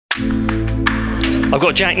I've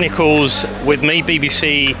got Jack Nicholls with me,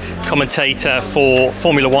 BBC commentator for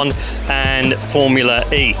Formula 1 and Formula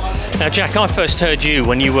E. Now Jack, I first heard you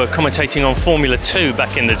when you were commentating on Formula 2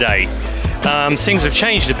 back in the day. Things have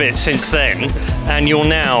changed a bit since then, and you're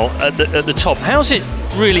now at the top. How's it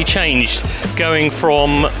really changed going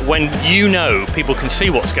from when people can see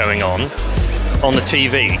what's going on the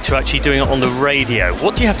TV to actually doing it on the radio?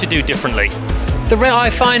 What do you have to do differently? I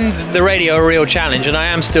find the radio a real challenge, and I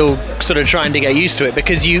am still sort of trying to get used to it,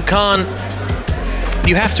 because you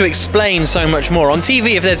have to explain so much more. On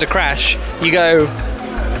TV, if there's a crash, you go,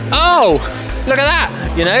 oh, look at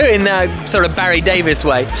that, you know, in that sort of Barry Davis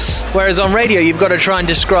way. Whereas on radio, you've got to try and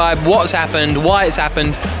describe what's happened, why it's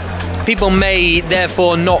happened. People may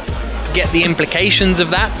therefore not get the implications of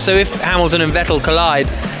that. So if Hamilton and Vettel collide,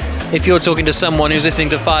 if you're talking to someone who's listening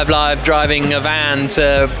to 5 Live driving a van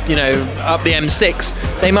to, you know, up the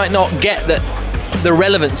M6, they might not get the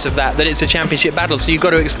relevance of that it's a championship battle. So you've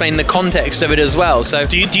got to explain the context of it as well. So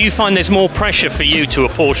do you find there's more pressure for you to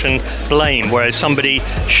apportion blame, whereas somebody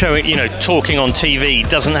showing, you know, talking on TV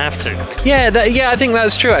doesn't have to? Yeah, I think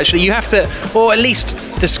that's true. Actually, you have to, or at least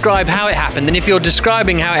describe how it happened. And if you're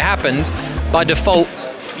describing how it happened, by default,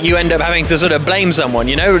 you end up having to sort of blame someone.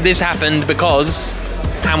 You know, this happened because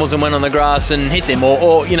Hamilton went on the grass and hit him,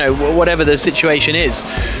 or you know, whatever the situation is.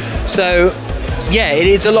 So yeah, it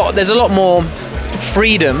is a lot. There's a lot more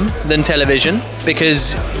freedom than television,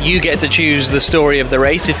 because you get to choose the story of the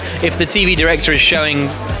race. If the TV director is showing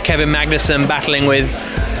Kevin Magnussen battling with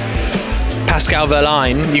Pascal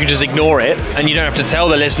Wehrlein, you can just ignore it, and you don't have to tell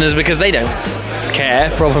the listeners because they don't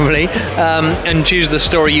care probably, and choose the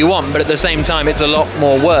story you want. But at the same time, it's a lot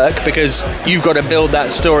more work because you've got to build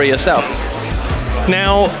that story yourself.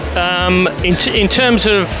 Now, in terms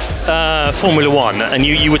of Formula 1, and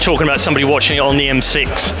you were talking about somebody watching it on the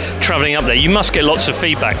M6, travelling up there, you must get lots of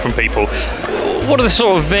feedback from people. What are the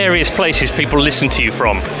sort of various places people listen to you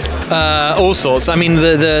from? All sorts. I mean,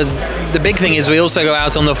 the big thing is we also go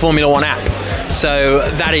out on the Formula 1 app, so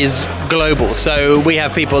that is global. So we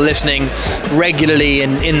have people listening regularly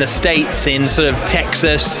in the States, in sort of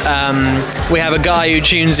Texas. We have a guy who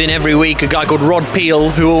tunes in every week, a guy called Rod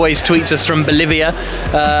Peel, who always tweets us from Bolivia.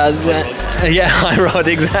 Yeah, hi Rod,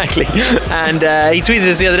 exactly. And he tweeted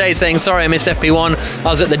us the other day saying, sorry I missed FP1, I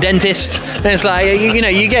was at the dentist. And it's like, you know,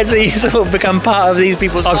 you sort of become part of these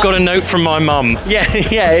people's I've got a note from my mum. Yeah,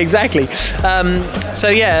 exactly. So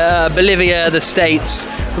yeah, Bolivia, the States,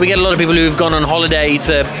 we get a lot of people who've gone on holiday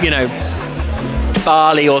to, you know,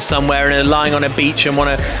 Bali or somewhere and are lying on a beach and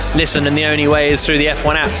want to listen, and the only way is through the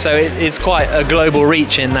F1 app. So it's quite a global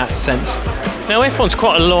reach in that sense. Now F1's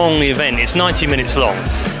quite a long event, it's 90 minutes long,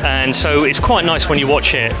 and so it's quite nice when you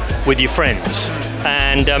watch it with your friends.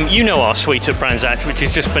 And you know our suite at Brands Hatch, which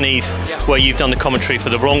is just beneath where you've done the commentary for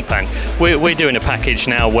the Bronc Pan. We're doing a package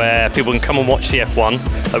now where people can come and watch the F1,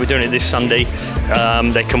 we're doing it this Sunday.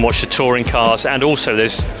 They can watch the touring cars, and also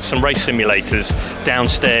there's some race simulators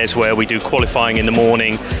downstairs where we do qualifying in the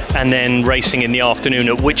morning and then racing in the afternoon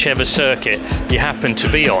at whichever circuit you happen to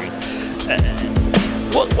be on.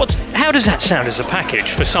 How does that sound as a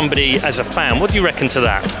package for somebody as a fan? What do you reckon to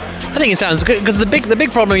that? I think it sounds good, because the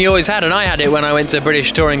big problem you always had, and I had it when I went to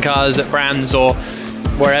British touring cars at Brands or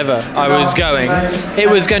wherever I was going, it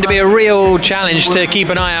was going to be a real challenge to keep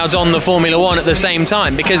an eye out on the Formula 1 at the same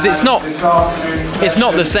time, because it's not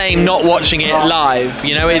the same not watching it live.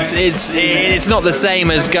 You know, it's not the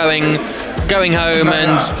same as going home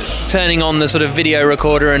and turning on the sort of video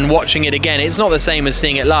recorder and watching it again. It's not the same as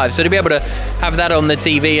seeing it live. So to be able to have that on the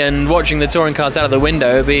TV and watching the touring cars out of the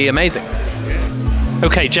window would be amazing.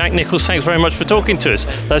 Okay, Jack Nicholls, thanks very much for talking to us.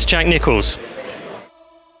 That's Jack Nicholls.